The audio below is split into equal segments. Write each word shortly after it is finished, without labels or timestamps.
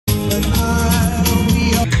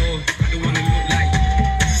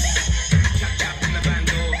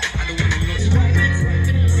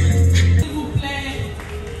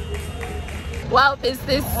It's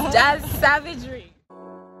this jazz savagery.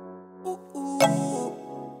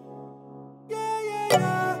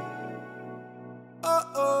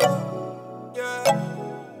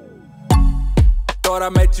 Thought I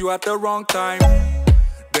met you at the wrong time.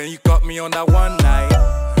 Then you caught me on that one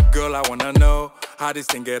night. Girl, I wanna know how this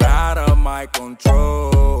thing get out of my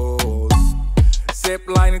control. Zip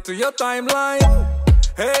line into your timeline.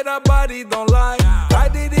 Hey, that body don't lie. I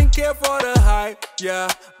didn't care for the hype, yeah.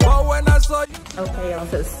 But when I saw you. Okay, y'all,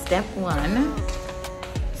 so step one,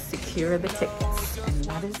 secure the tickets. And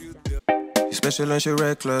that is You special and she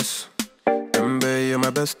reckless. Remember, you're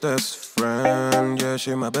my bestest friend. Yeah,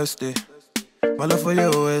 she my bestie. My love for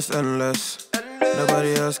you is endless.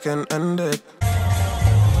 Nobody else can end it.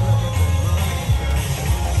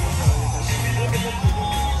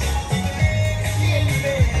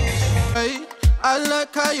 I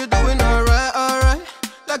like how you doing, alright, alright.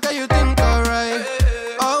 Like how you think, alright.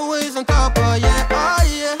 Always on top, oh yeah, oh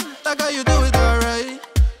yeah. Like how you do it, alright.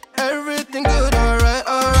 Everything good, alright,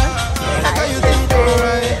 alright. Like how you think,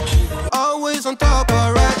 alright. Always on top,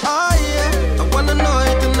 alright, oh yeah. I wanna know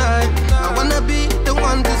it tonight. I wanna be the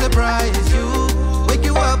one to surprise you. Wake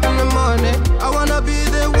you up in the morning. I wanna be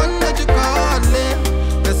the one that you calling.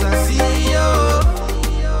 Cause I see you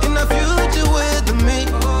in the future with me.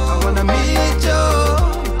 I wanna meet you.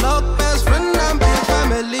 Love, best friend, and big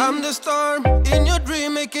family. I'm the storm in your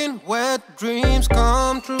dream, making wet dreams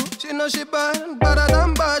come true. She know she bad, better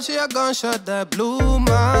than bad. She a gunshot that blew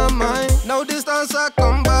my mind. No distance, I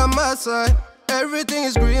come by my side. Everything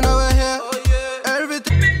is green over here. Oh, yeah.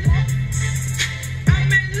 Everything.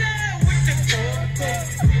 I'm in love with the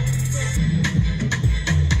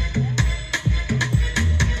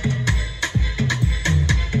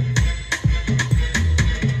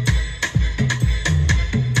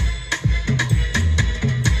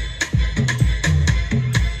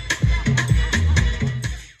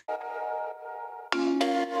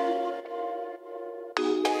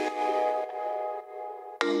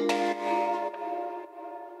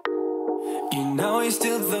You know you're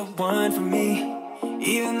still the one for me,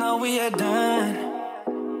 even though we are done.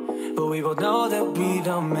 But we both know that we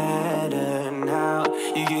don't matter now.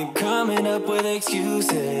 You keep coming up with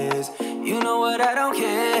excuses. You know what, I don't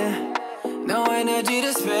care. No energy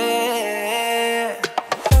to spare.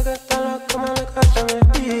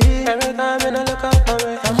 Every time when I look up for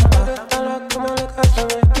me, come on, look up for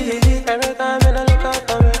me. Every time when I look up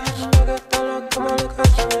for me, come on, look up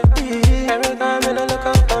for me. Every time when I look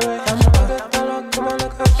up for me, come on,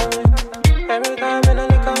 look up for me. Every time when I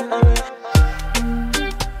look up for me,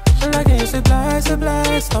 like you supplies,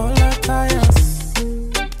 all our tires.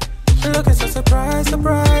 Looking so surprise,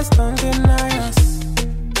 don't deny us.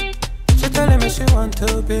 She telling me she want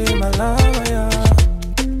to be my lover, yeah.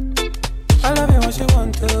 I love you when she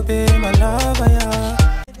want to be my lover, yeah.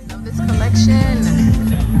 of this collection,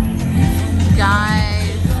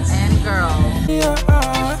 guys and girls. Yeah,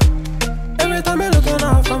 every time you're looking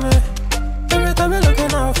out for me, every time you're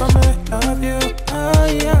looking out for me, love you, oh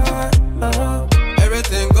yeah, oh.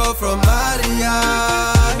 Everything go from Maria,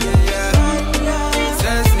 yeah, yeah.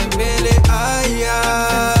 Sensibility, ah,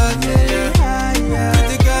 yeah, yeah.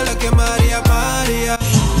 Pretty girl looking Maria.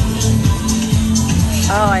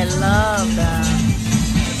 Oh, I love that.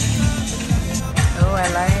 Oh, I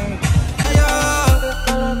like.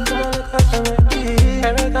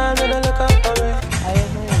 Every time when I look up for me,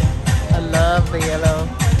 I love the yellow.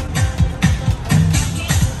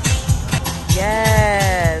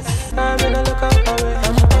 Yes. every time when I look up for me,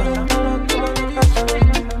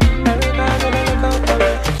 every time when I look up for me.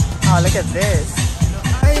 Oh, look at this.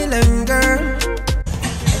 Island girl.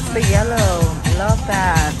 It's the yellow. Love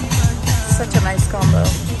that. Such a nice combo.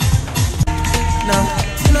 No,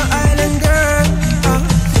 she's no island girl.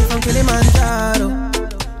 She's from Kilimanjaro.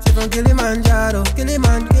 She's from Kilimanjaro.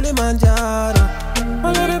 Kilimanjaro.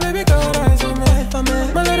 My little baby girl, rise on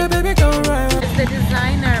me. My little baby girl, rise. It's the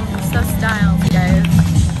designer Musa Styles, guys.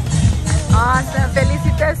 Awesome.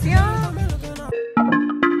 Felicitación.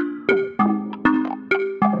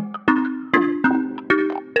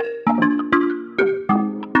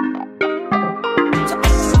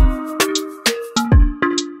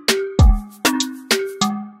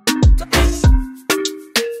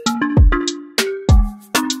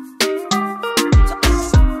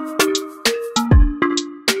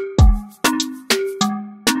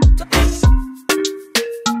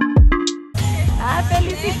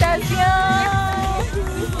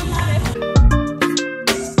 Felicitación.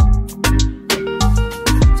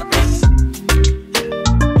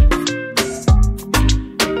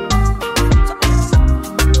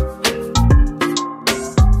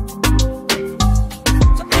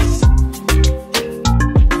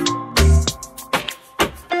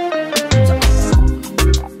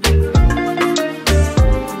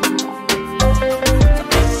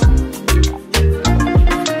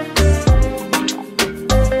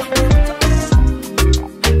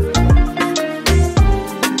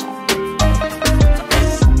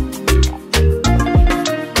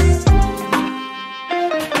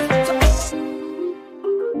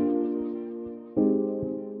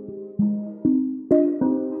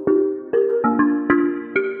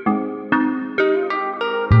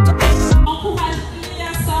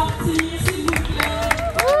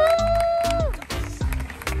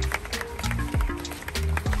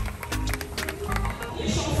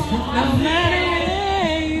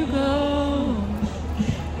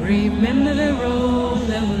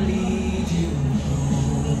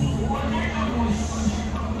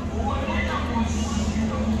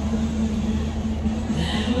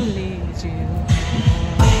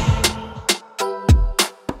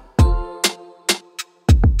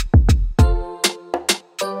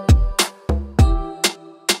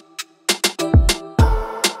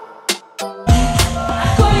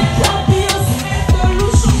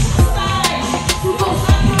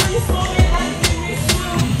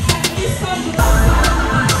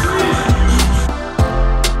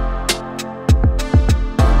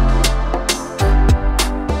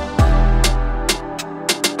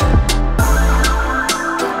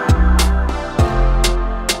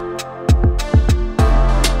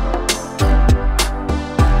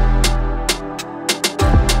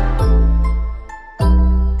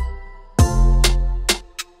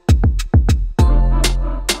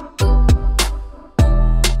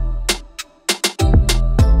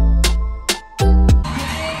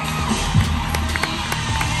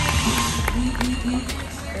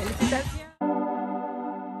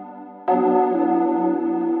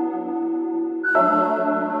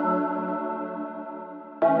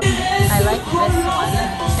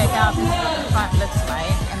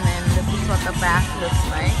 looks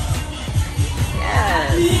like.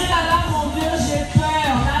 Yes.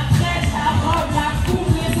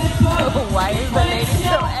 Why is the lady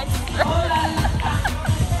so extra?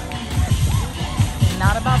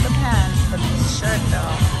 Not about the pants, but the shirt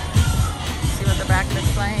though. See what the back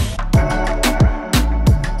looks like?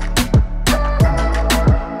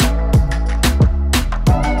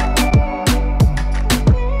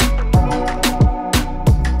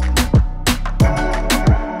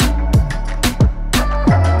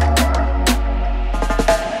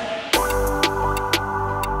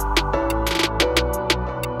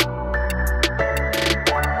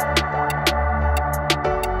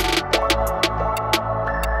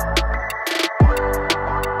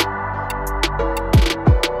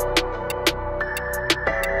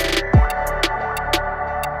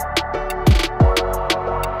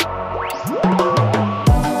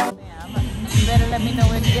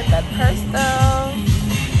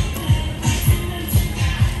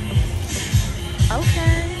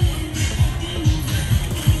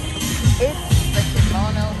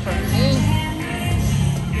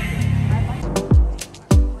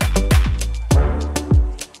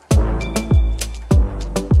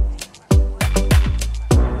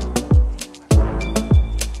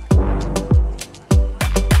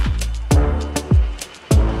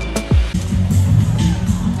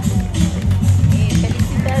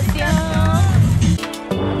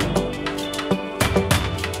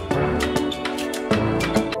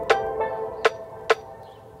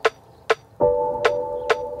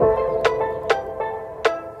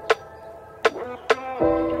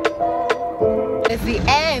 It's the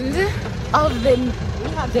end of the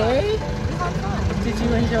day. Did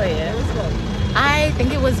you enjoy it? It was good. I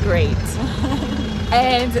think it was great.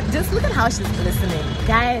 And just look at how she's listening.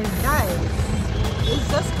 Guys, it's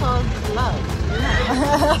just called love.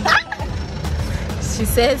 she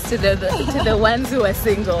says to the ones who are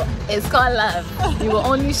single, it's called love. You will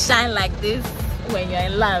only shine like this when you're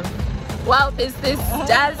in love. Wow, this is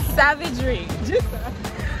just savagery.